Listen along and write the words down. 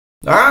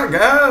Alright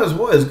guys,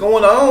 what is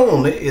going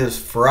on? It is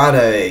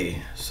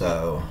Friday,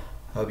 so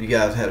hope you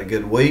guys had a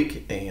good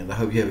week and I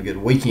hope you have a good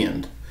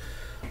weekend.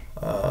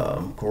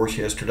 Of course,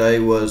 yesterday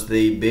was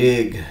the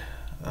big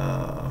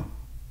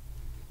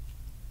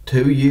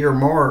 2-year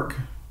mark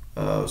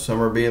of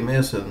summer being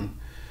missing,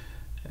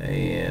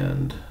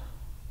 and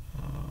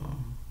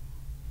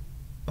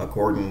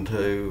according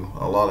to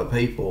a lot of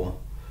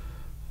people,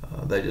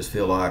 they just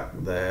feel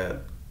like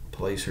that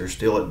police are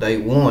still at day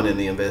one in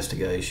the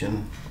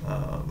investigation.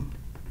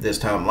 This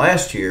time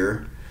last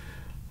year,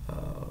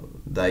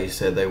 they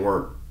said they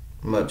weren't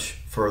much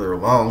further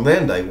along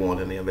than day one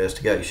in the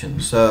investigation.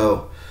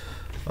 So,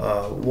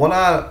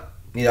 I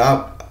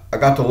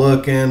got to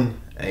looking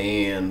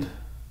and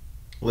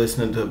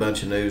listening to a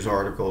bunch of news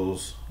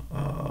articles,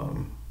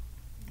 and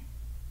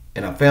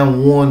I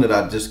found one that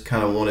I just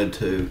kind of wanted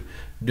to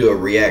do a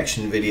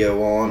reaction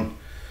video on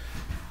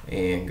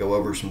and go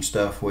over some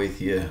stuff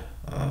with you.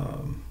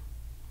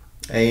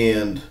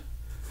 And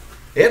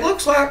it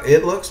looks like the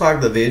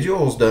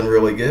Wjhl's done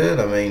really good.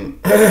 I mean,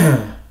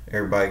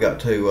 everybody got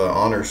to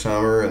honor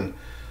summer and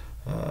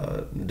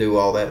do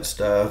all that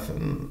stuff,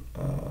 and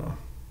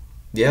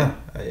yeah,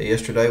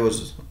 yesterday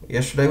was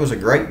a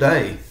great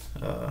day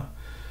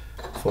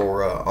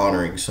for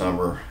honoring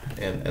summer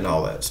and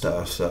all that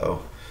stuff.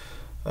 So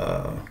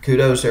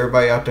kudos to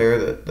everybody out there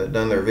that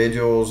done their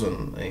Wjhls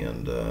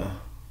and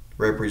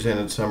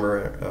represented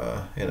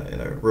summer in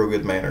a real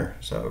good manner.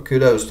 So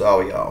kudos to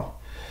all y'all.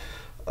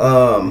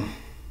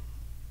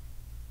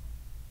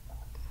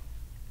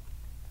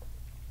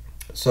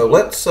 So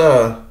let's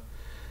kind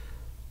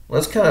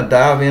of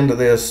dive into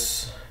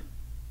this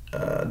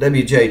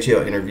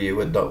WJHL interview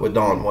with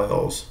Don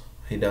Wells.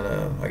 He done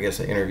an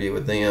interview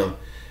with them,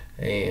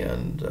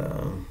 and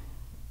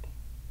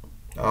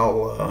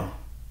I'll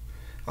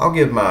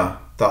give my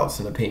thoughts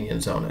and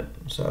opinions on it.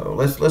 So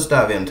let's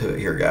dive into it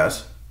here,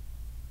 guys.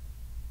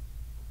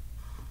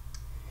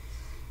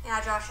 Yeah,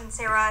 Josh and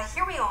Sarah,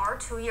 here we are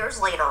 2 years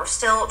later,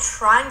 still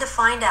trying to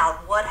find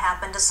out what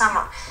happened to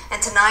Summer.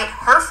 And tonight,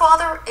 her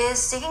father is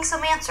seeking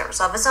some answers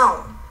of his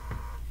own.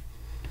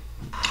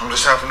 I'm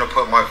just having to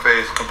put my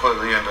faith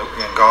completely in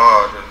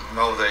God and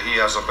know that He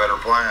has a better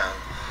plan.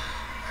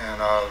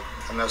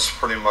 And that's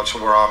pretty much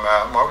where I'm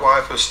at. My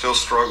wife is still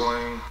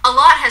struggling. A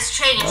lot has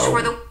changed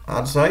for the...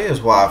 I'd say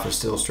his wife is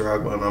still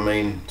struggling. I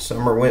mean,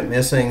 Summer went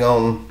missing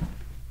on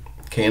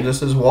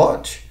Candace's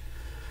watch.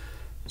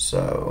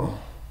 So...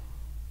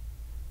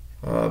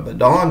 but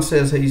Don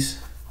says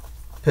he's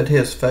put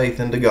his faith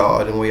into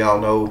God, and we all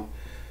know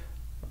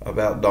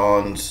about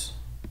Don's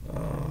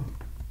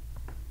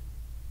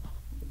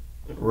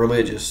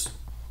religious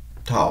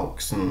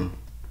talks and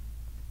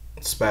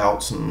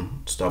spouts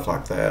and stuff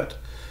like that.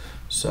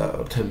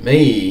 So to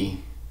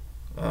me,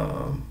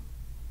 I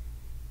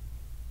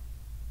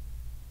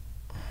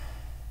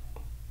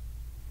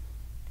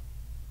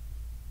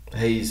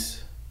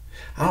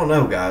don't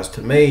know, guys.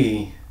 To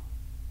me,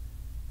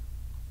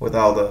 with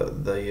all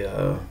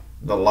the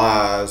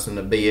lies and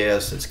the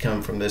BS that's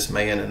come from this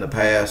man in the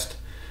past,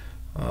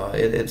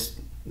 I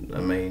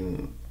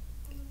mean,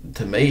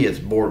 to me, it's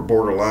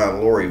borderline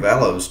Lori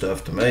Vallow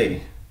stuff to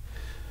me.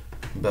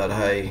 But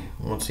hey,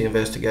 once the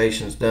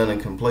investigation's done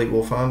and complete,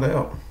 we'll find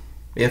out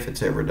if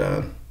it's ever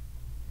done.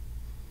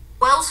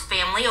 Wells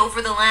family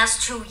over the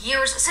last 2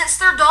 years since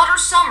their daughter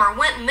Summer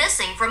went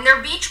missing from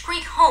their Beach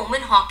Creek home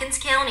in Hawkins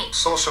County.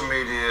 Social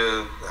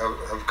media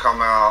have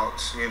come out,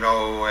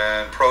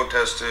 and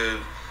protested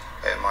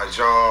at my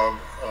job,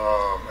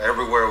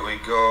 everywhere we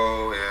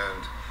go,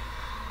 and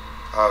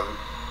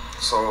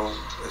so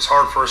it's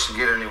hard for us to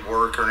get any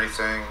work or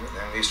anything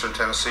in Eastern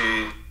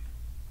Tennessee.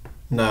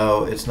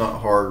 No, it's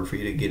not hard for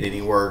you to get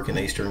any work in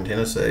Eastern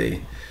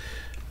Tennessee.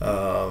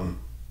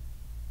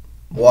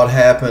 What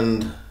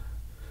happened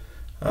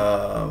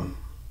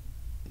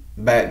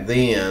back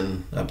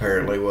then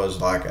apparently was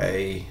like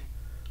a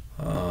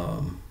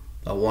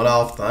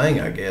one-off thing,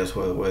 I guess,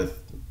 with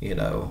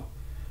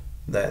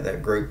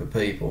that group of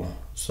people.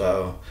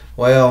 So,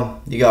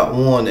 well, you got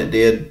one that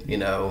did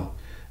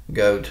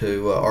go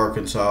to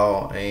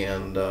Arkansas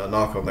and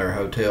knock on their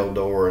hotel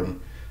door and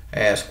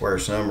ask where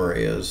Summer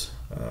is,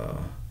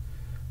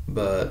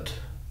 but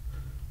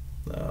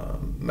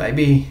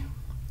maybe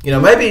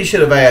you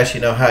should have asked,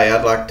 hey,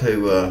 I'd like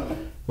to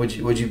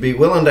would you be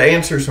willing to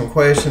answer some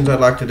questions? I'd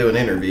like to do an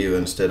interview,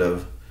 instead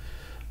of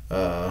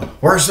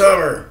where's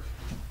Summer?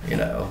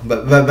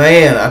 But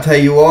man, I tell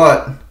you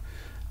what,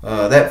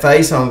 that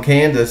face on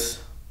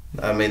Candace,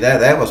 I mean,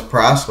 that was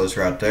priceless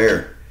right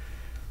there.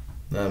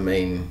 I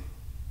mean,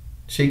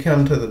 she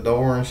come to the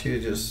door and she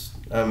was just,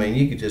 I mean,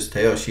 you could just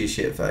tell she's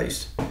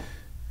shit-faced.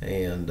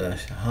 And, and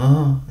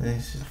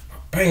she,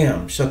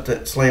 bam,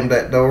 slammed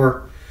that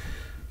door.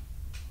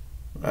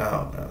 I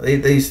don't know.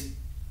 These,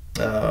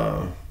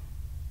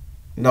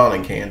 Don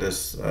and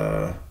Candace,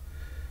 the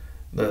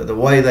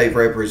way they've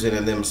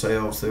represented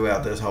themselves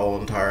throughout this whole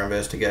entire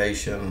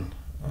investigation,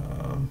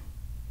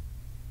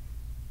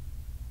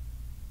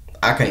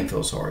 I can't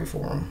feel sorry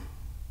for them.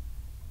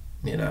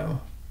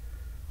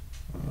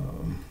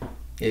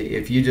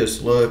 if you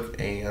just look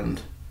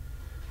and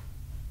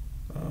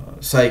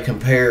say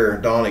compare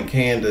Dawn and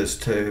Candace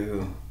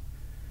to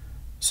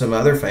some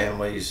other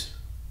families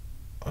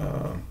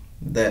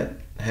that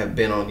have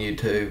been on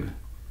YouTube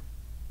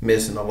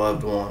missing a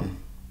loved one,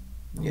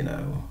 you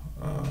know,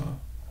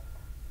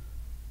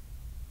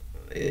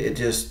 it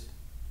just,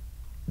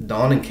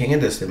 Dawn and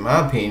Candace, in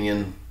my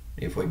opinion,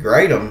 if we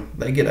grade them,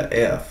 they get a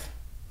F.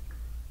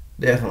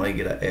 Definitely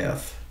get a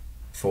F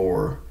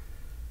for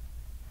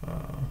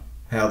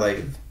how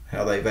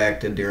they've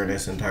acted during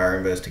this entire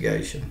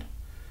investigation.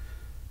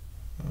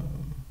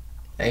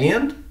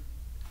 And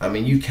I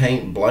mean, you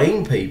can't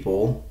blame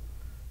people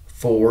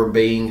for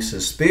being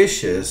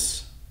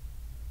suspicious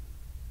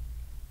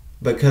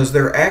because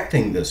they're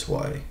acting this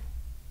way.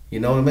 You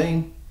know what I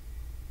mean?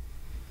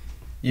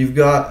 You've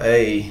got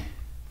your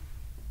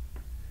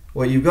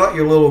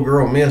little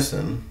girl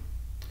missing,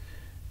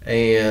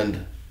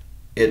 and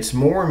it's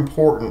more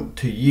important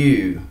to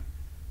you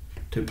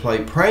to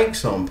play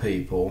pranks on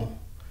people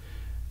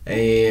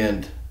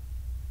and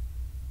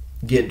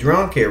get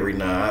drunk every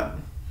night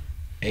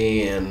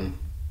and,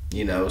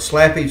 you know,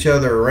 slap each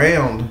other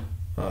around,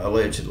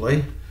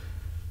 allegedly,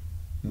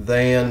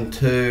 than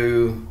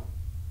to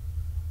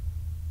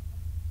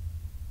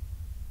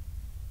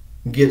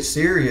get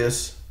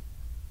serious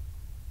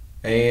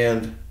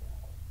and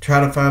try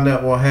to find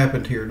out what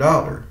happened to your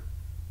daughter.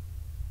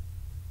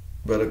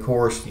 But of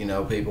course, you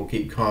know, people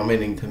keep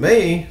commenting to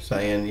me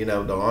saying, you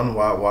know, Dawn,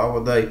 why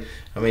would they,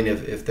 I mean,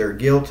 if they're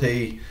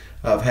guilty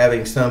of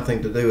having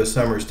something to do with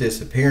Summer's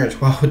disappearance,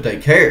 why would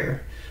they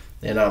care?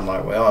 And I'm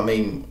like, well, I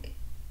mean,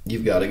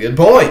 you've got a good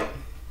point,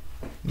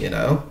 you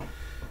know.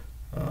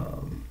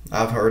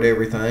 I've heard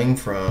everything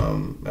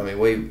from, I mean,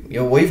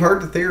 we've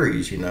heard the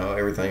theories, you know,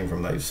 everything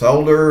from they've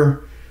sold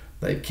her,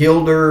 they've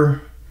killed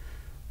her,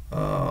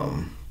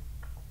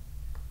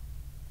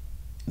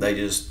 they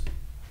just,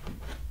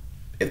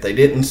 if they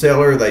didn't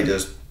sell her, they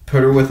just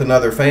put her with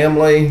another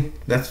family.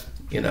 That's,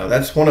 you know,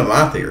 that's one of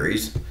my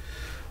theories.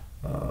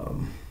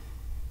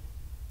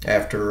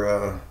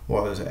 After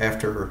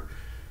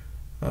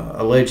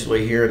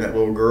allegedly hearing that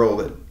little girl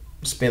that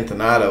spent the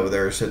night over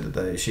there said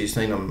that she's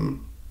seen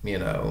them, you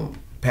know,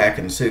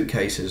 packing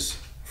suitcases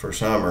for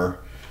Summer,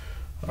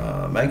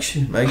 makes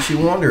you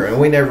wonder. And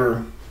we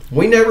never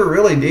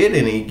really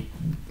did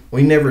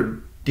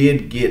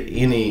get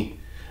any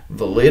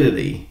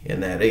validity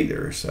in that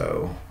either.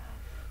 So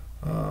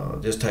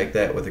just take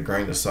that with a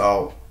grain of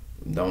salt.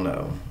 Don't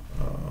know,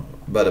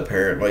 but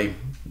apparently,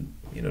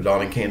 you know,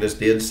 Dawn and Candace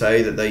did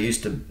say that they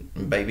used to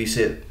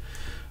babysit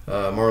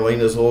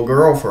Marlena's little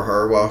girl for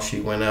her while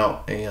she went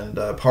out and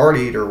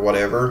partied or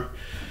whatever.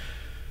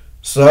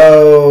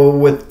 So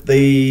with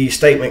the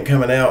statement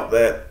coming out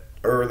that,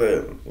 or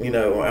the, you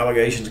know,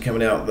 allegations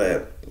coming out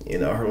that, you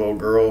know, her little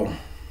girl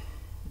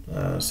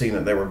seeing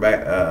that they were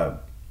back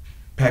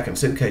packing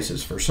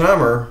suitcases for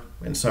Summer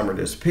and Summer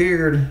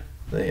disappeared,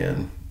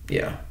 then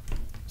yeah,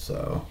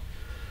 so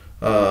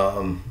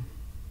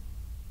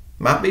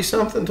might be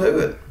something to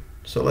it.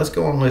 So let's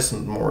go and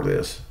listen to more of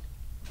this.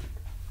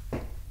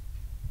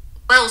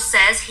 Wjhl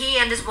says he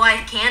and his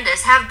wife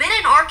Candace have been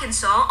in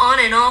Arkansas on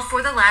and off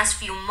for the last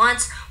few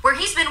months, where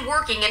he's been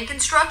working in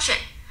construction.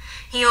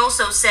 He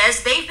also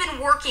says they've been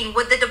working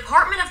with the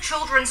Department of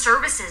Children's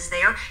Services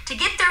there to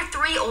get their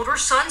 3 older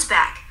sons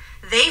back.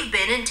 They've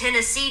been in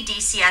Tennessee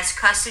DCS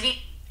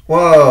custody.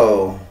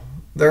 Whoa,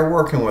 they're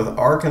working with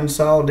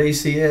Arkansas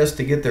DCS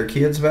to get their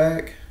kids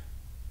back?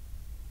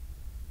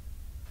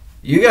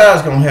 You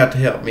guys gonna have to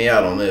help me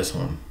out on this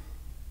one.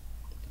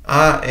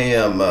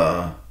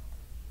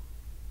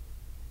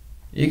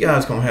 You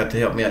guys gonna have to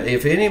help me out.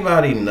 If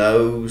anybody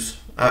knows,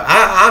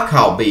 I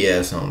call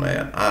BS on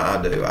that.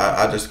 I do.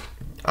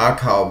 I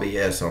call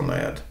BS on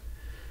that.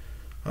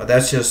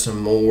 That's just some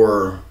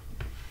more.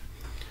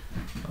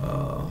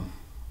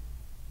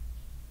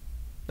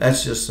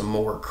 That's just some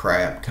more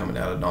crap coming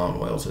out of Don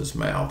Wells's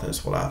mouth.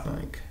 That's what I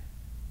think.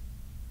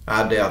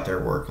 I doubt they're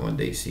working with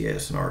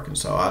DCS in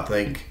Arkansas. I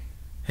think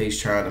he's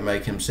trying to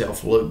make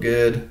himself look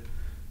good.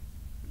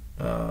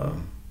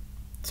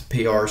 It's a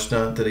PR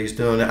stunt that he's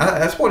doing.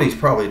 That's what he's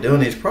probably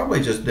doing. He's probably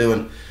just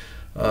doing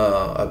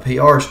a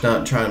PR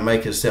stunt trying to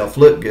make himself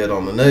look good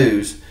on the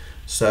news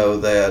so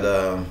that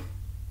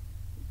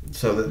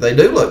they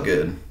do look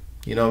good.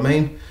 You know what I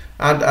mean?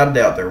 I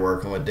doubt they're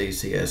working with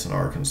DCS in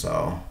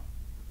Arkansas.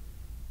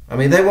 I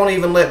mean, they won't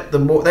even let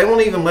them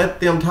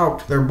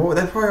talk to their boy.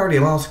 They probably already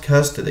lost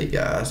custody,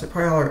 guys. They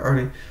probably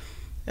already.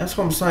 That's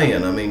what I'm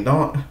saying. I mean,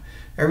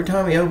 every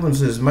time he opens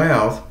his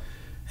mouth,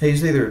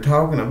 he's either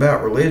talking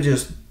about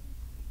religious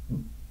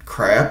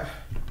crap.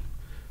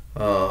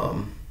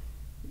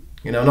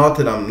 You know, not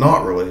that I'm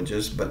not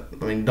religious, but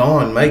I mean,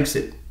 Dawn makes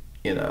it.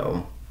 You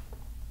know,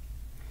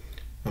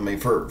 I mean,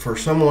 for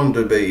someone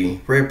to be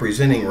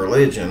representing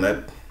religion,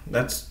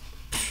 that's.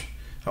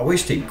 I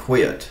wish he'd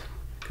quit.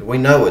 We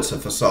know it's a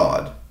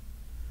facade.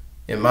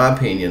 In my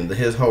opinion,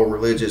 his whole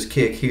religious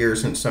kick here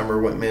since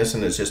Summer went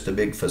missing is just a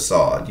big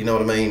facade. You know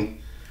what I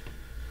mean?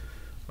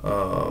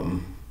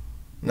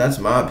 That's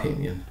my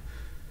opinion.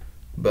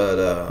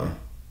 But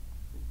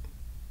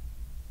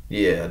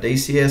Yeah,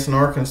 DCS in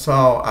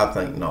Arkansas, I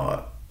think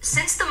not.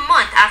 Since the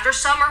month after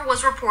Summer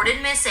was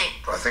reported missing.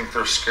 I think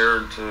they're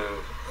scared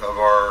of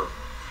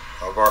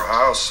our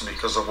house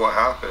because of what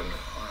happened.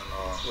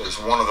 And is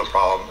one of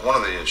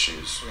the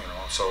issues,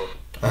 So.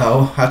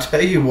 Oh, I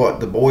tell you what,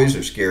 the boys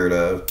are scared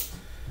of.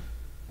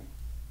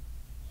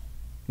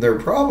 They're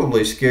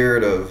probably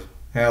scared of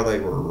how they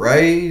were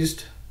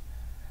raised,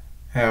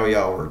 how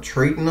y'all were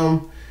treating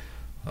them.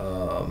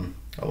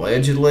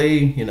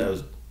 Allegedly,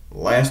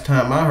 last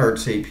time I heard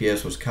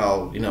CPS was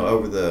called,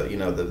 over the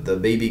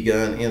BB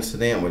gun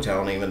incident, which I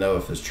don't even know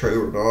if it's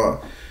true or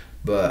not.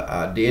 But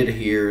I did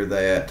hear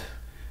that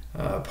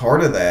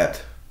part of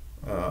that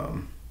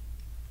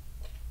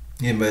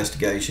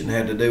investigation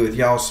had to do with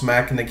y'all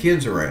smacking the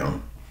kids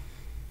around.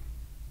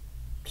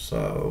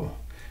 So,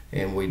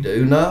 and we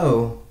do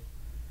know,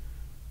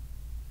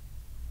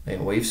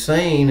 and we've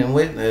seen and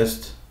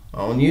witnessed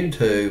on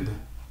YouTube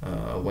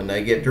when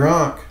they get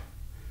drunk,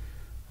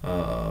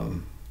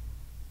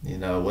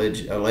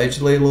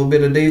 allegedly a little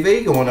bit of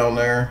DV going on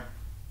there.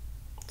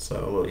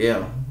 So,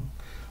 yeah,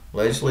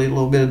 allegedly a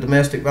little bit of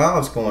domestic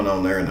violence going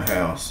on there in the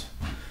house.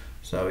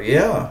 So,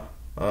 yeah.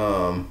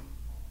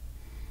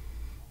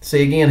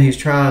 See, again, he's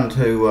trying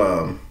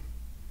to,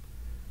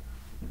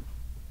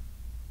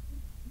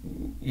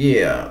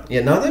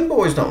 no, them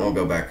boys don't want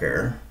to go back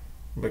there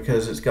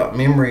because it's got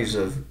memories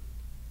of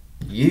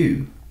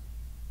you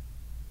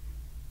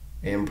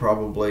and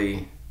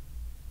probably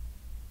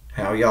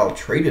how y'all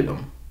treated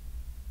them.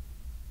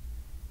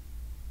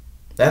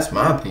 That's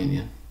my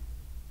opinion.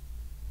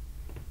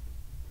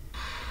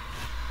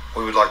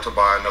 We would like to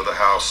buy another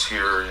house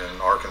here in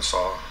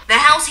Arkansas. The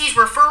house he's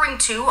referring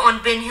to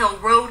on Ben Hill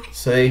Road.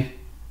 See,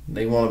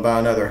 they want to buy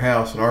another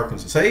house in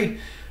Arkansas. See,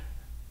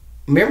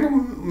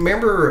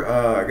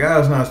 remember,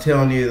 guys, when I was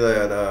telling you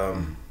that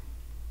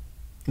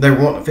they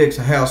were wanting to fix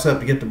a house up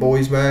to get the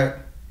boys back?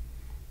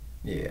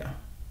 Yeah,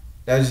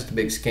 that's just a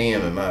big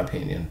scam in my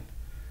opinion.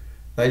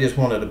 They just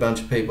wanted a bunch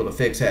of people to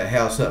fix that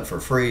house up for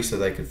free so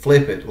they could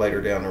flip it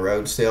later down the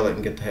road, sell it,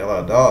 and get the hell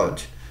out of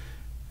Dodge.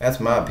 That's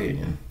my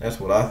opinion.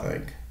 That's what I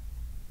think.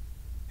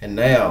 And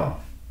now,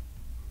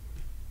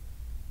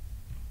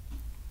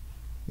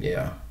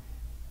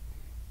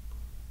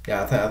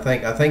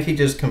 I think he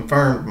just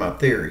confirmed my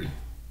theory.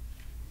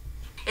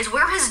 Is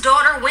where his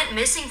daughter went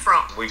missing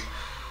from. We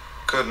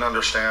couldn't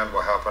understand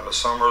what happened to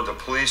Summer. The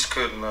police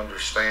couldn't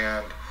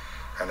understand,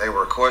 and they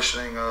were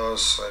questioning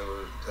us.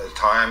 At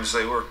times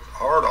they were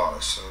hard on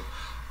us, and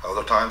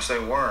other times they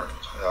weren't.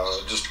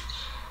 Just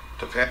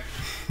depend.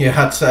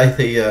 Yeah, I'd say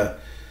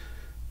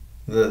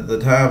the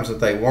times that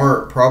they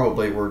weren't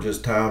probably were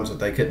just times that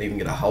they couldn't even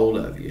get a hold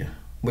of you,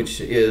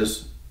 which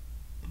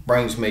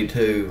brings me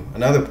to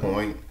another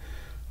point.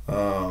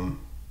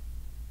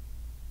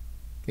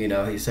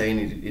 He's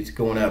saying he's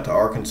going out to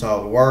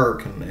Arkansas to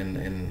work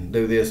and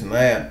do this and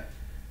that.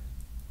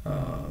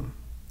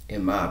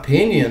 In my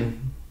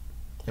opinion,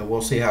 and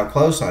we'll see how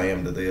close I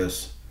am to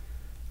this,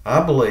 I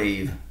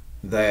believe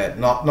that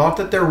not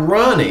that they're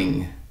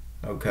running,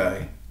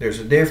 okay? There's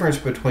a difference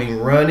between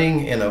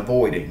running and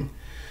avoiding.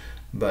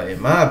 But in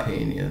my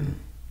opinion,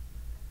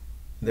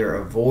 they're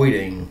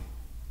avoiding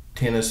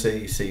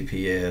Tennessee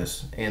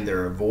CPS and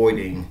they're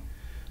avoiding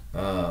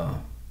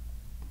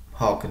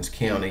Hawkins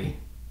County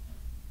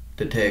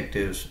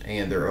detectives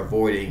and they're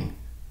avoiding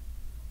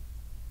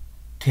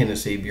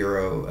Tennessee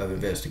Bureau of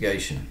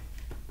Investigation.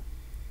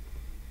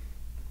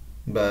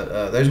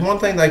 But there's one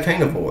thing they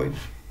can't avoid.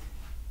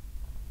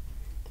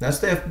 That's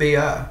the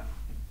FBI.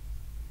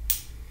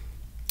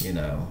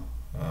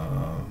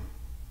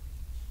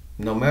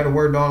 No matter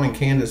where Dawn and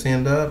Candace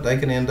end up, they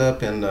can end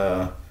up in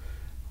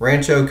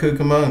Rancho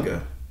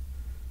Cucamonga.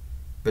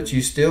 But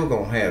you still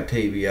gonna have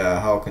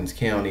TBI, Hawkins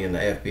County, and the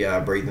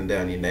FBI breathing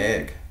down your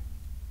neck.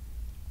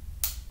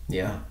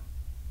 Yeah.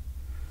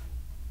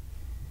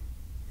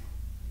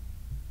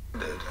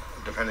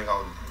 Depending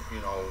on,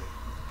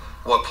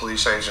 what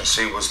police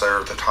agency was there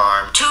at the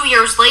time. 2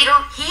 years later,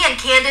 he and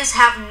Candace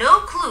have no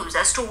clues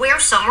as to where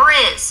Summer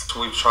is.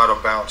 We try to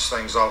bounce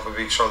things off of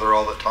each other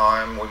all the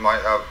time. We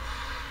might have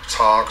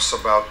talks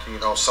about,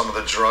 some of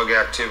the drug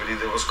activity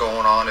that was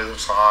going on at the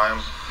time.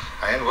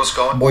 And what's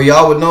going on. Boy,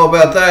 y'all would know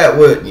about that,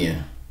 wouldn't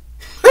you?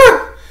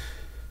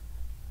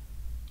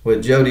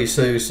 With Jody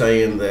Sue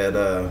saying that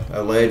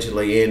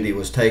allegedly Andy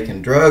was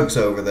taking drugs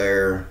over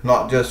there,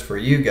 not just for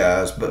you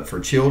guys, but for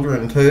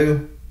children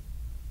too.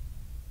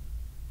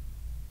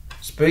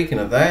 Speaking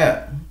of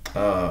that,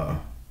 I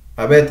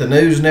bet the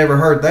news never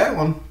heard that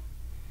one.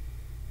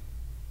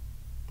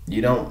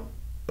 You don't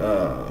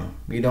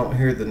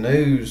hear the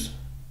news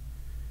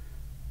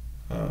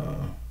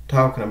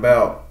talking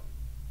about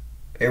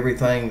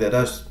everything that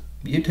us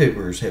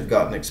YouTubers have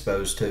gotten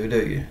exposed to,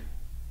 do you?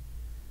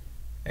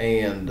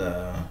 And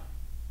the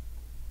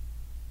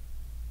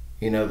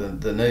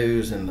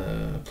news and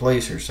the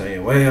police are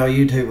saying, well,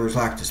 YouTubers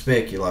like to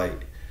speculate.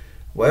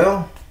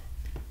 Well,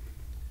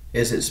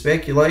 is it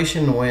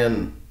speculation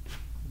when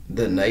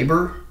the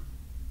neighbor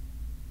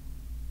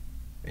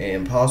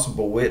and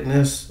possible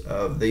witness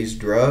of these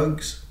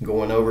drugs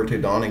going over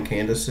to Dawn and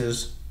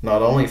Candace's,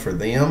 not only for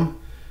them,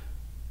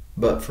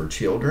 but for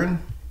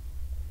children?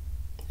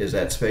 Is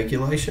that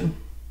speculation?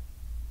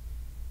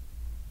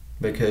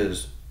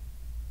 Because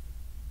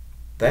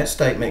that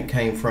statement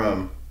came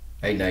from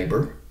a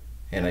neighbor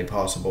and a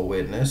possible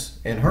witness,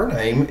 and her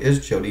name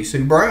is Jody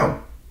Sue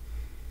Brown,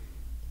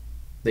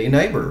 the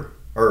neighbor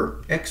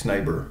or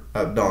ex-neighbor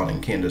of Dawn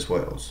and Candace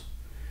Wells.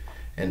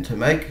 And to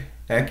make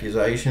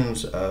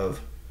accusations of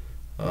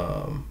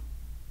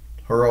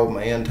her old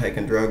man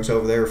taking drugs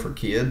over there for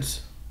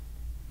kids,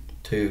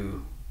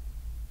 to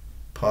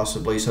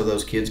possibly so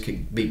those kids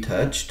could be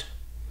touched,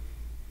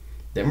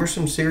 them are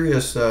some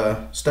serious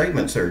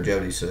statements there,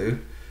 Jody Sue.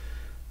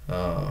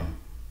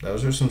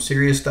 Those are some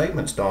serious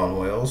statements, Dawn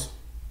Wells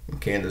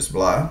and Candace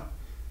Bly.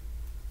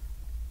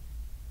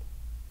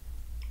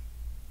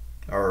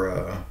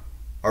 Are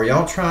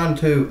y'all trying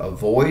to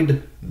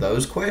avoid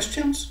those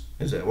questions?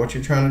 Is that what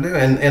you're trying to do?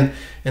 And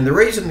the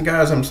reason,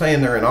 guys, I'm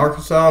saying they're in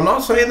Arkansas, I'm not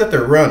saying that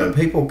they're running.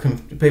 People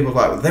like,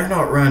 well, they're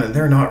not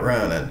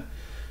running.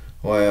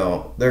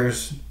 Well,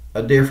 there's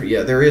a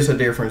different, there is a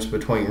difference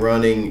between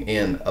running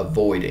and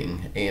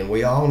avoiding, and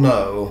we all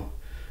know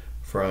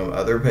from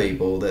other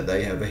people that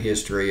they have a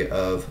history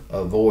of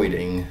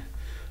avoiding.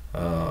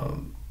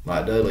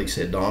 Like Dudley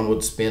said, Dawn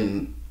would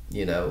spend,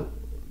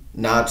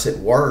 nights at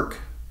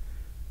work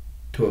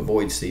to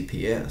avoid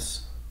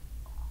CPS.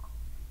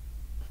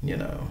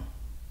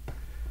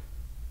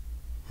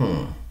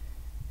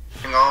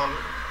 On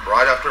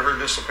right after her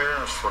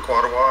disappearance for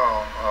quite a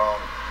while,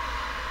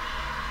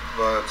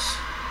 but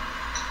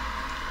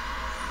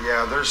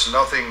yeah, there's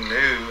nothing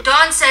new.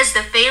 Dawn says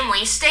the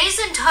family stays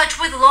in touch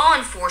with law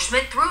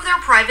enforcement through their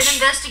private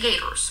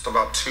investigators.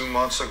 About 2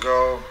 months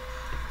ago,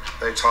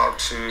 they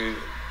talked to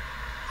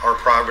our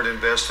private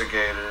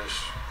investigators.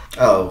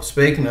 Oh,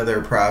 speaking of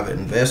their private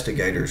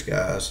investigators,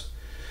 guys,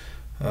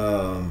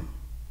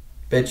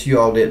 bet you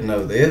all didn't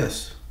know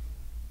this.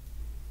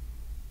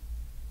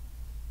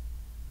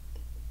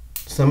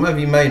 Some of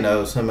you may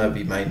know, some of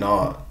you may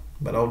not,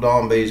 but old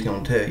Dawn B's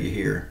going to tell you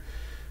here.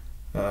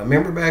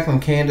 Remember back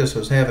when Candace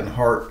was having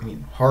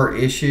heart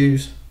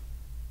issues?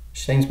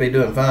 She seems to be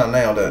doing fine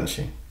now, doesn't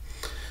she?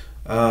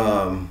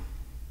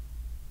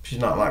 She's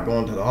not like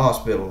going to the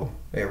hospital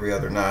every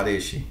other night,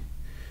 is she?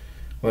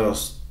 Well,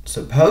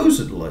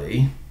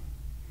 supposedly,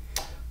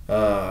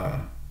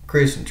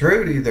 Chris and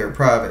Trudy, their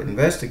private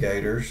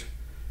investigators,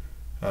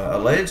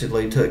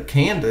 allegedly took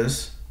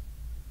Candace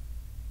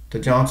to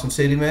Johnson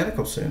City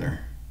Medical Center.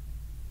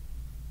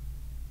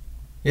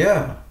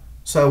 Yeah.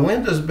 So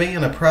when does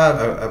being a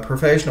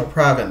professional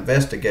private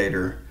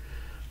investigator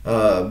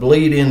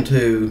bleed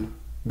into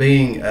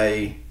being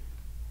a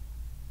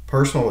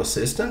personal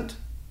assistant?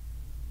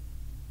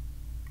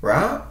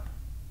 Right?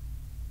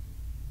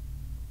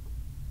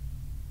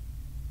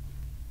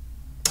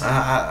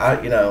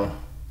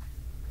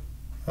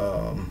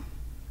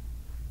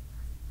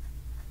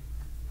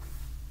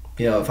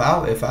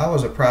 If I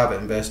was a private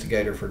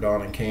investigator for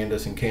Dawn and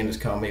Candace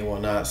called me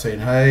one night saying,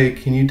 "Hey,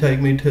 can you take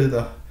me to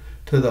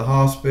the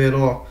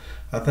hospital?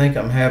 I think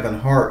I'm having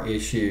heart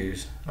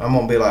issues," I'm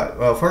gonna be like,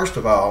 well, first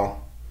of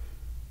all,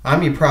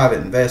 I'm your private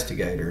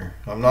investigator.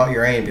 I'm not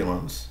your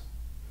ambulance.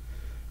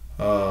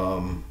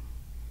 You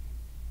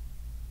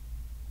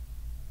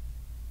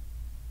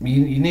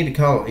need to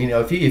call.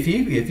 If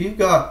you've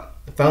got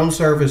phone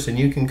service and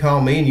you can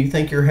call me and you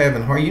think you're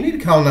having heart, you need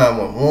to call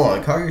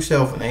 911. Call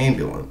yourself an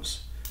ambulance.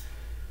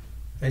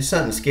 There's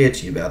something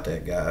sketchy about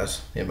that,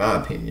 guys, in my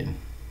opinion.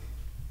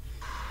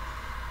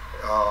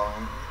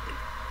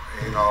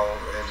 And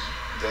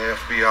the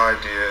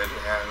FBI did,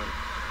 and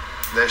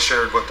they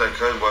shared what they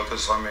could with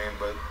us.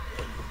 But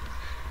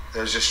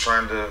they're just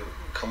trying to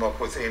come up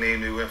with any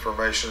new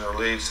information or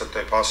leads that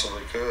they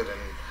possibly could,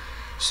 and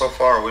so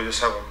far we just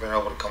haven't been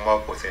able to come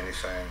up with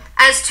anything.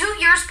 As 2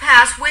 years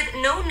pass with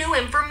no new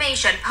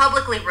information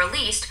publicly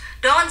released,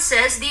 Dawn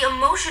says the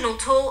emotional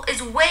toll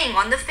is weighing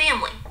on the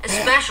family,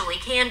 especially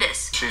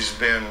Candace. She's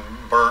been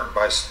burnt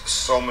by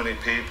so many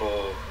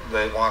people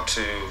that want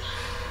to,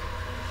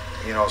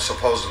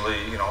 supposedly,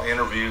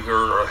 interview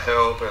her or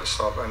help and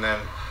stuff, and then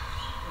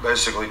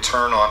basically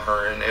turn on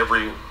her in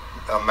every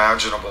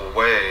imaginable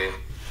way.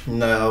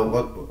 No,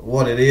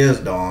 what it is,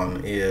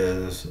 Dawn,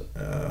 is,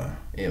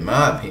 in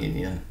my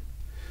opinion,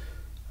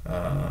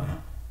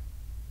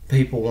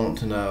 people want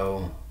to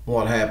know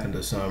what happened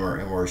to Summer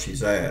and where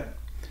she's at.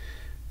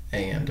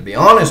 And to be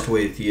honest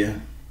with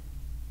you,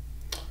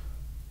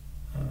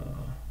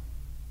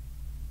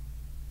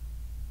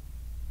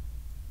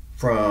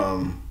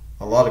 from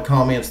a lot of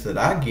comments that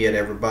I get,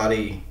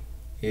 everybody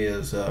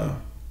is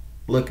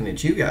looking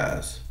at you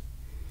guys.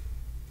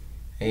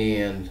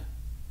 And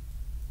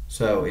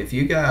so if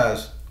you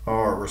guys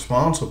are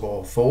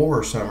responsible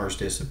for Summer's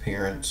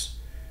disappearance,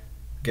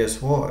 guess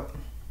what?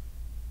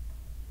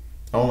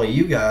 Only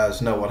you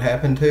guys know what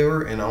happened to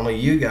her, and only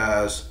you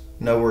guys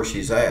know where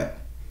she's at.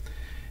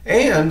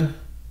 And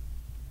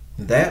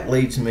that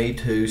leads me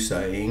to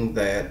saying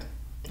that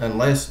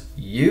unless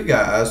you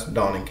guys,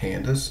 Dawn and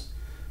Candace,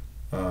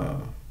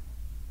 go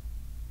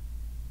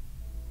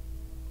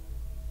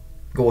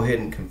ahead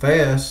and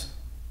confess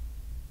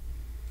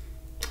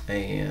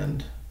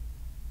and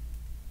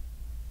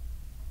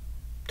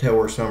tell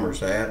where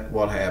Summer's at,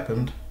 what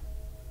happened.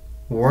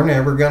 We're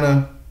never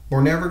gonna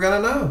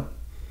know.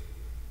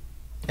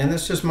 And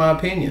that's just my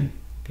opinion,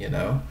 you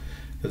know,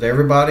 because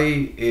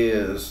everybody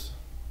is,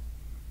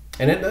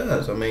 and it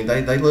does. I mean,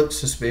 they look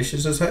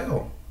suspicious as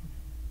hell.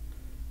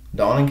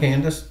 Dawn and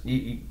Candace,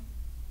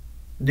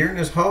 during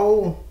this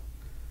whole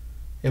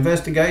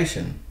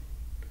investigation,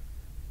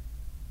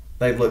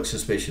 they've looked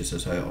suspicious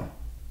as hell.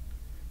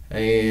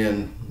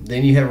 And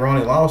then you have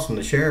Ronnie Lawson,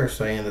 the sheriff,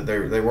 saying that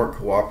they weren't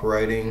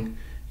cooperating.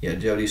 You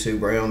had Jody Sue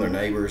Brown, their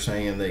neighbor,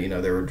 saying that, you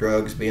know, there were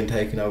drugs being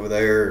taken over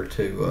there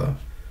to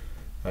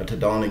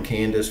Dawn and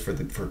Candace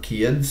for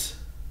kids.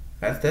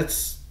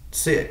 That's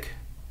sick.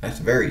 That's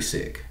very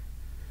sick.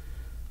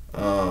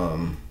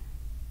 No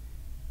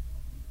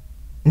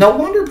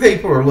wonder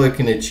people are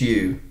looking at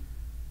you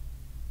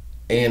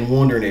and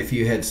wondering if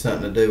you had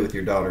something to do with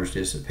your daughter's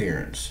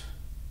disappearance.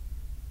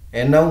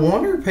 And no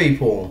wonder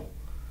people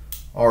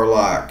are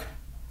like,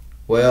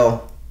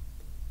 well,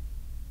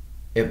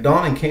 if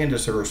Dawn and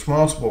Candace are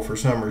responsible for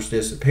Summer's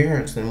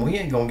disappearance, then we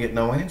ain't gonna get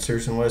no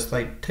answers unless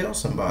they tell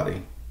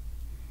somebody.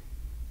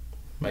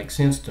 Makes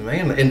sense to me.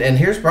 And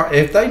here's,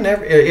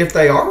 if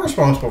they are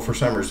responsible for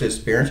Summer's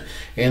disappearance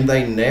and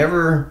they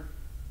never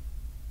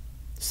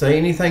say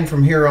anything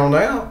from here on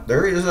out,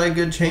 there is a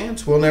good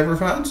chance we'll never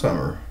find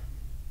Summer.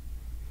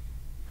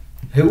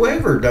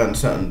 Whoever done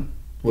something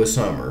with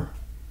Summer,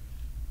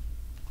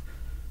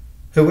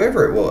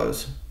 whoever it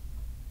was,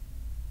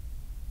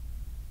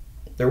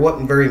 there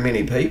wasn't very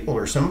many people,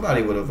 or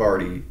somebody would have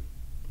already,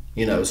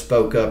 you know,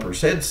 spoke up or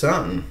said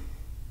something,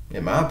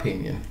 in my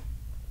opinion.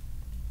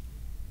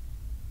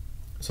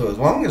 So as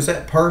long as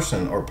that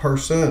person or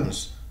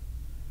persons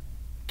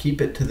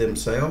keep it to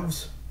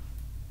themselves,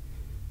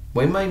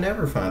 we may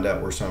never find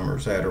out where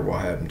Summer's at or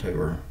what happened to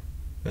her.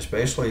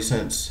 Especially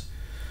since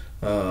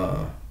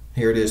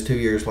here it is 2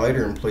 years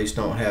later and police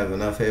don't have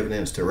enough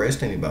evidence to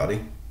arrest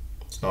anybody.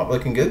 It's not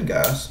looking good,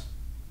 guys.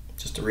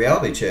 Just a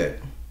reality check.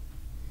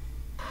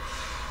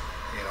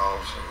 You know,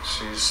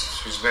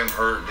 she's been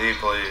hurt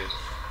deeply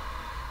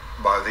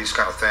by these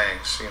kind of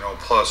things, you know,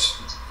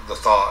 plus the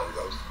thought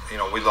of, you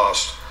know, we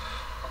lost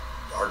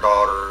our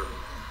daughter,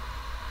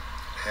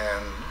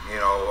 and, you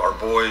know, our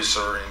boys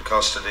are in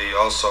custody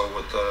also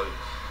with the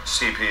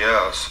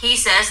CPS. He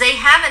says they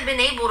haven't been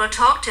able to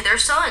talk to their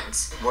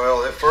sons.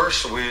 Well, at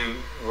first we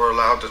were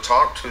allowed to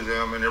talk to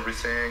them and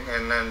everything,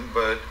 and then,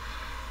 but,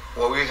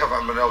 well, we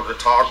haven't been able to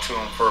talk to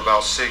them for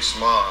about 6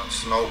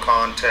 months. No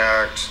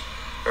contact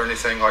or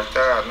anything like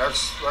that, and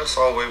that's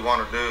all we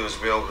want to do is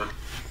be able to.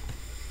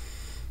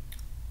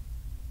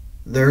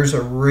 There's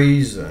a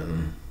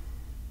reason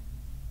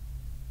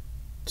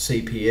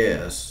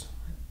CPS,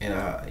 and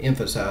I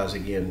emphasize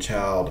again,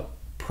 Child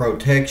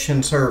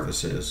Protection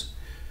Services,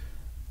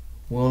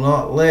 will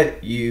not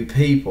let you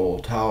people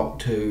talk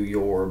to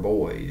your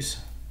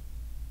boys.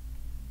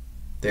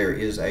 There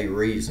is a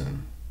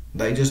reason.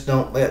 They just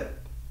don't let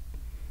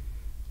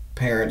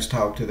parents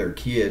talk to their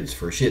kids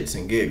for shits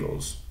and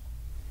giggles.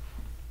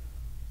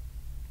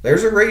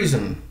 There's a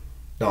reason,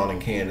 Dawn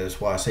and Candace,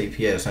 why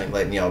CPS ain't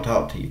letting y'all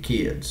talk to your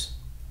kids.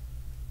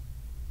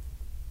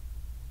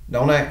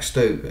 Don't act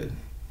stupid.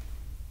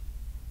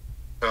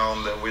 Tell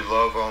them that we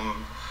love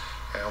them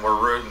and we're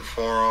rooting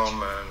for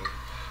them and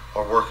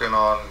we're working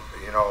on,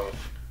 you know.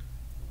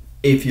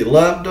 If you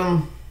loved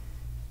them,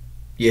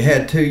 you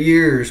had 2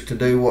 years to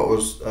do what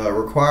was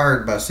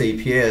required by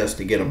CPS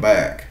to get them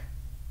back.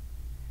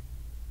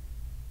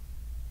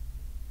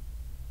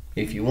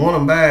 If you want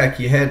them back,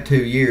 you had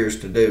 2 years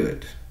to do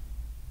it.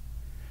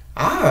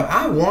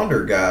 I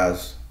wonder,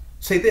 guys.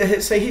 See,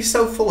 he's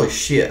so full of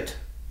shit.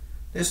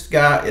 This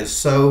guy is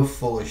so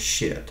full of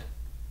shit.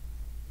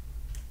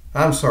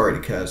 I'm sorry to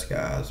cuss,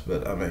 guys,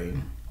 but I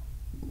mean,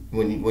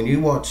 when you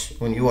watch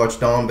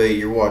Don B,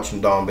 you're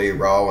watching Don B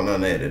raw and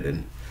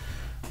unedited,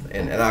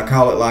 and I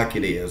call it like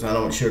it is. I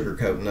don't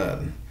sugarcoat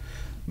nothing.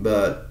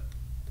 But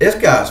this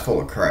guy's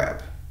full of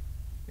crap,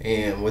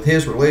 and with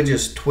his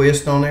religious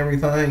twist on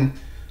everything,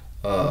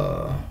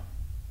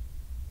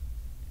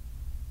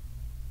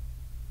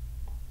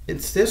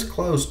 it's this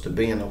close to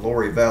being a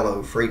Lori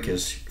Vallow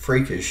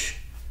freakish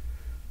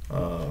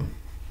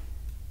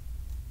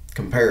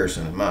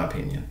comparison, in my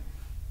opinion.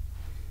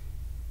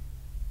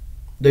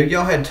 Dude,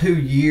 y'all had 2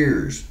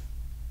 years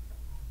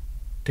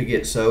to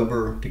get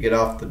sober, to get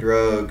off the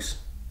drugs,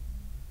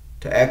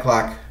 to act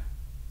like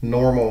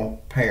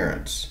normal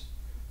parents,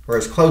 or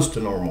as close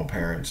to normal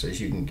parents as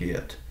you can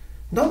get.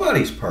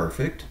 Nobody's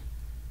perfect,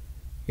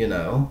 you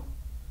know.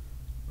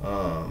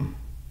 And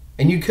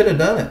you could have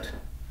done it.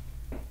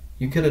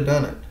 You could have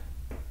done it.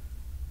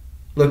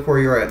 Look where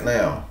you're at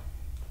now.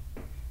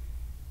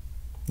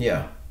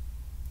 Yeah.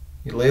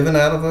 You're living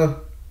out of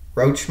a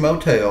roach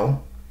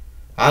motel.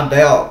 I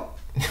doubt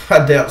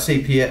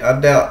CPS.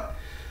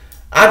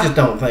 I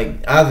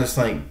just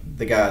think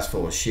the guy's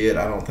full of shit.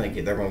 I don't think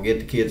they're going to get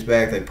the kids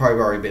back. They've probably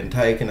already been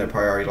taken. They've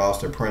probably already lost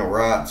their parental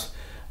rights.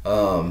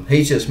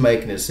 He's just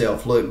making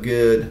himself look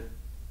good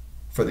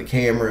for the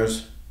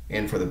cameras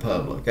and for the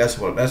public. That's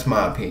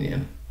my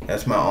opinion.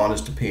 That's my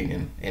honest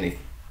opinion. And if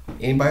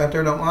anybody out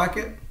there don't like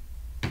it,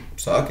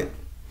 suck it.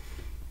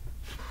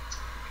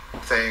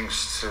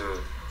 Things to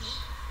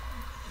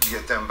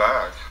get them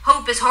back.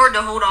 Hope is hard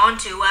to hold on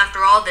to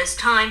after all this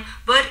time,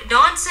 but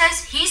Don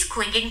says he's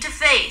clinging to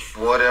faith.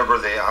 Whatever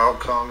the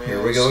outcome is,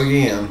 Here we go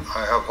again.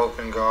 I have hope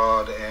in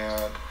God,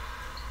 and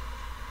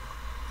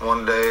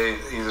one day,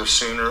 either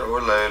sooner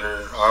or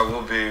later, I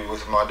will be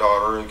with my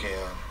daughter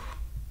again.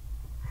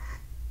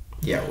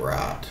 Yeah,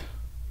 right.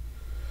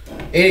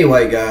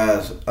 Anyway,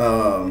 guys,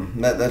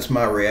 that's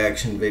my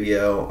reaction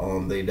video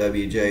on the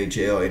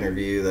Wjhl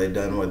interview they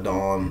done with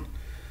Don.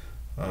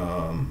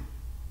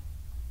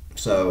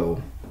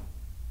 So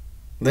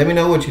let me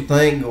know what you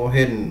think. Go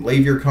ahead and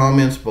leave your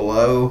comments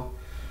below.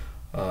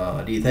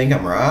 Do you think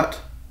I'm right?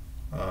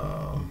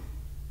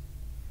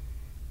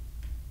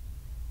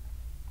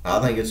 I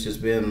think it's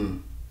just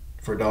been,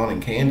 for Don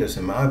and Candace,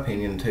 in my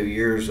opinion, 2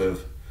 years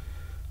of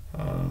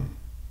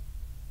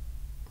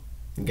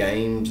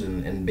games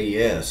and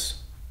BS.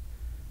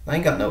 I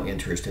ain't got no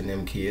interest in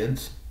them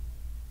kids.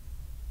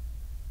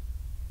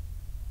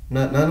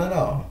 None at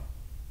all.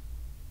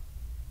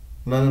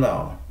 None at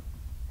all.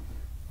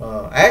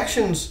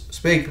 Actions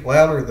speak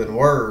louder than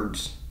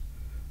words,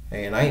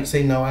 and I ain't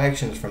seen no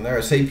actions from there.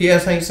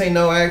 CPS ain't seen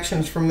no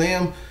actions from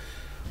them.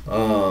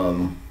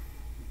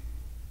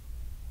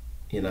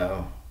 You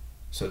know,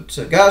 so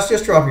guys,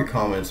 just drop your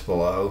comments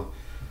below.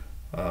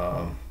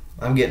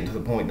 I'm getting to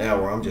the point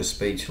now where I'm just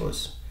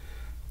speechless.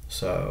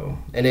 So,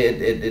 and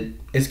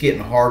it's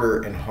getting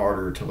harder and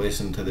harder to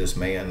listen to this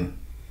man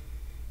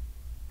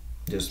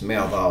just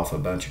mouth off a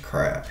bunch of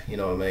crap. You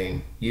know what I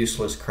mean?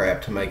 Useless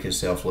crap to make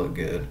himself look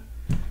good.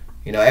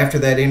 You know, after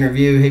that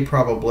interview, he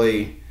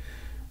probably,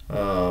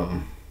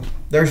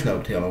 there's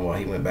no telling why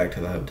he went back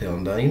to the hotel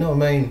and done. You know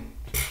what I mean?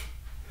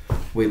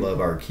 We love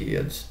our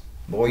kids.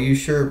 Boy, you've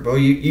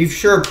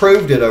sure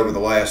proved it over the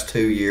last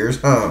 2 years,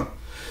 huh?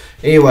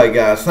 Anyway,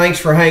 guys, thanks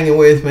for hanging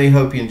with me.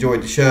 Hope you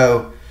enjoyed the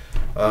show.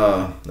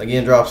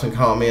 Again, drop some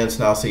comments,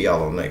 and I'll see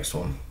y'all on the next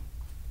one.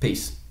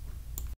 Peace.